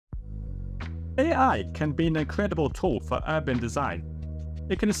AI can be an incredible tool for urban design.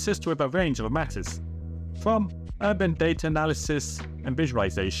 It can assist with a range of matters, from urban data analysis and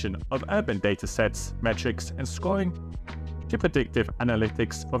visualization of urban datasets, metrics, and scoring, to predictive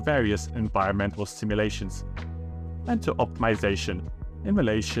analytics for various environmental simulations, and to optimization in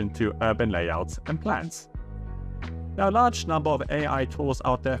relation to urban layouts and plans. There are a large number of AI tools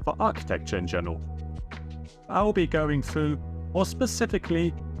out there for architecture in general. I will be going through, more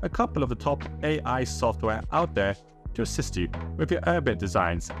specifically, a couple of the top AI software out there to assist you with your urban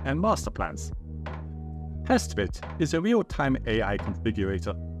designs and master plans. Testfit is a real-time AI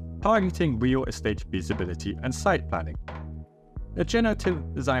configurator targeting real estate feasibility and site planning. A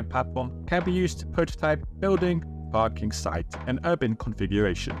generative design platform can be used to prototype building, parking site, and urban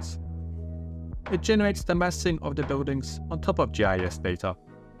configurations. It generates the massing of the buildings on top of GIS data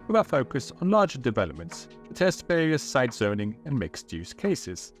with a focus on larger developments to test various site zoning and mixed-use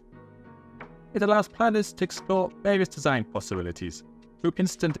cases. It allows planners to explore various design possibilities through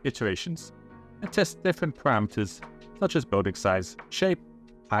instant iterations and test different parameters such as building size, shape,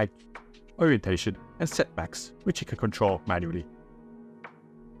 height, orientation, and setbacks, which you can control manually.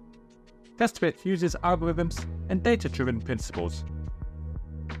 Testfit uses algorithms and data-driven principles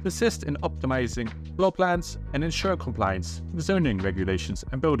to assist in optimizing floor plans and ensure compliance with zoning regulations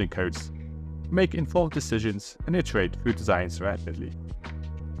and building codes, make informed decisions and iterate through designs rapidly.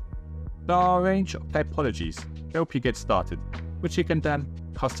 There are a range of typologies to help you get started, which you can then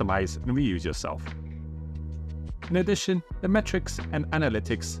customize and reuse yourself. In addition, the metrics and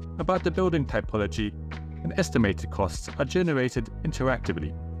analytics about the building typology and estimated costs are generated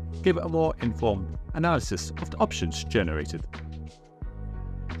interactively, give a more informed analysis of the options generated.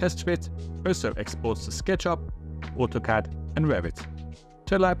 Testfit also exports to SketchUp, AutoCAD, and Revit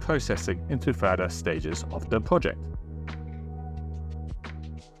to allow processing into further stages of the project.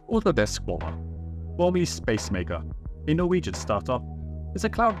 Auodesk Forma, formerly Spacemaker, a Norwegian startup, is a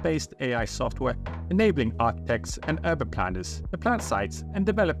cloud-based AI software enabling architects and urban planners to plan sites and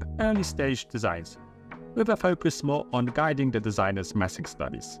develop early-stage designs, with a focus more on guiding the designer's massing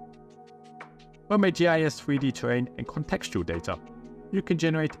studies. From a GIS 3D terrain and contextual data, you can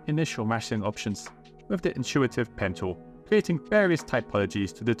generate initial massing options with the intuitive pen tool, creating various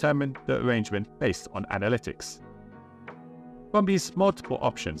typologies to determine the arrangement based on analytics. From these multiple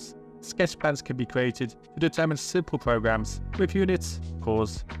options, sketch plans can be created to determine simple programs with units,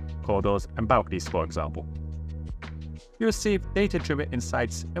 cores, corridors, and balconies, for example. You receive data-driven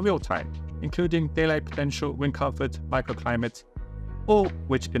insights in real time, including daylight potential, wind comfort, microclimate, all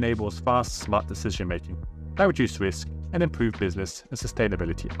which enables fast, smart decision-making that reduce risk and improve business and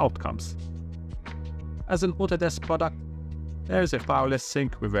sustainability outcomes. As an Autodesk product, there is a fileless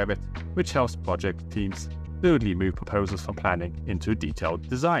sync with Revit, which helps project teams fluidly move proposals from planning into detailed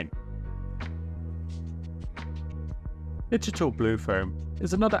design. Digital Blue Foam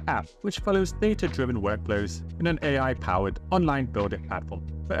is another app which follows data-driven workflows in an AI-powered online building platform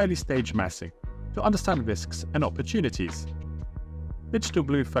for early-stage massing to understand risks and opportunities. Digital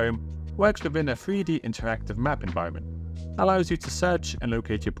Blue Foam works within a 3D interactive map environment, allows you to search and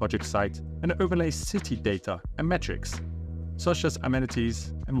locate your project site and overlay city data and metrics, such as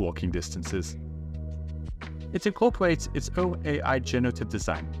amenities and walking distances. It incorporates its own AI generative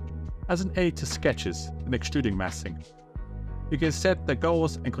design as an aid to sketches and extruding massing. You can set the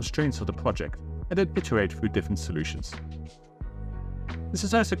goals and constraints of the project and then iterate through different solutions. This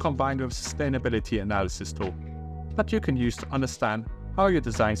is also combined with a sustainability analysis tool that you can use to understand how your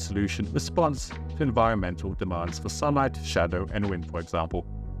design solution responds to environmental demands for sunlight, shadow, and wind, for example.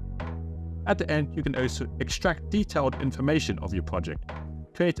 At the end, you can also extract detailed information of your project,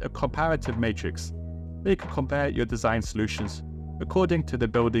 create a comparative matrix where you can compare your design solutions according to the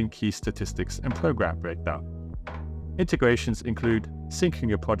building key statistics and program breakdown. Integrations include syncing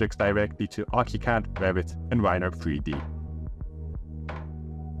your projects directly to ArchiCAD, Revit, and Rhino 3D.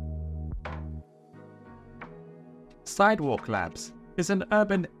 Sidewalk Labs is an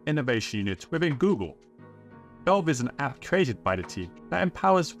urban innovation unit within Google. Delve is an app created by the team that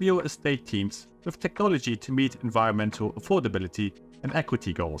empowers real estate teams with technology to meet environmental affordability and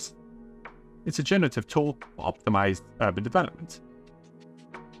equity goals. It's a generative tool for optimized urban development.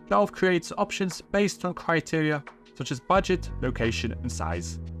 Delve creates options based on criteria such as budget, location, and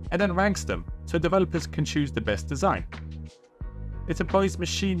size, and then ranks them so developers can choose the best design. It employs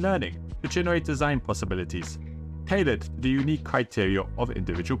machine learning to generate design possibilities tailored to the unique criteria of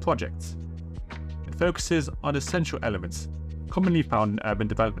individual projects. It focuses on essential elements commonly found in urban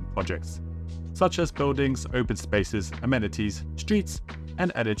development projects, such as buildings, open spaces, amenities, streets,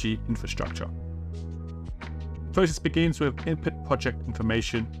 and energy infrastructure. The process begins with input project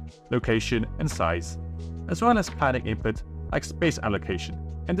information, location and size, as well as planning input like space allocation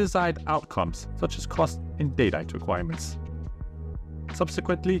and desired outcomes such as cost and data requirements.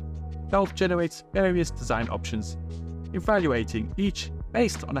 Subsequently, Delve generates various design options, evaluating each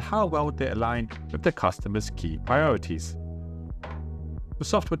based on how well they align with the customer's key priorities. The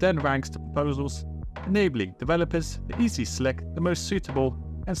software then ranks the proposals, enabling developers to easily select the most suitable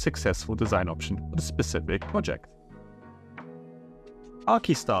and successful design option for the specific project.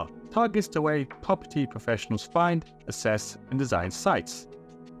 Archistar targets the way property professionals find, assess, and design sites.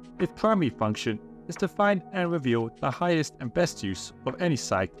 Its primary function is to find and reveal the highest and best use of any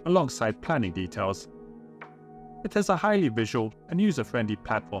site alongside planning details. It has a highly visual and user-friendly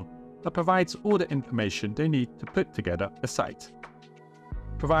platform that provides all the information they need to put together a site.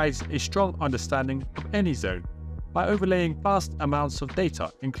 It provides a strong understanding of any zone by overlaying vast amounts of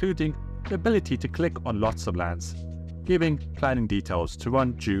data, including the ability to click on lots of lands, giving planning details to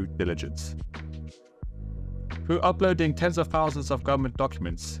run due diligence. Through uploading tens of thousands of government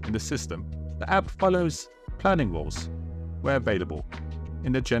documents in the system, the app follows planning rules where available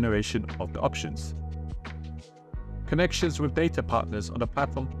in the generation of the options. Connections with data partners on the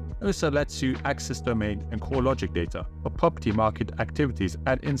platform also lets you access domain and core logic data for property market activities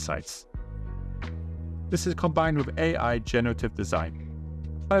and insights. This is combined with AI generative design,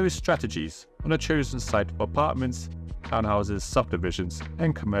 various strategies on a chosen site for apartments, townhouses, subdivisions,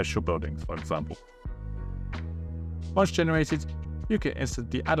 and commercial buildings, for example. Once generated, you can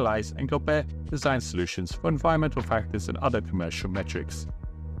instantly analyze and compare design solutions for environmental factors and other commercial metrics,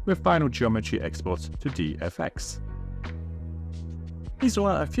 with final geometry exports to DFX. These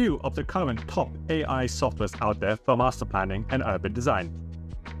are a few of the current top AI softwares out there for master planning and urban design.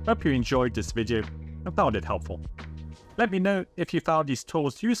 Hope you enjoyed this video and found it helpful. Let me know if you found these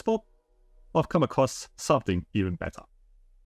tools useful or have come across something even better.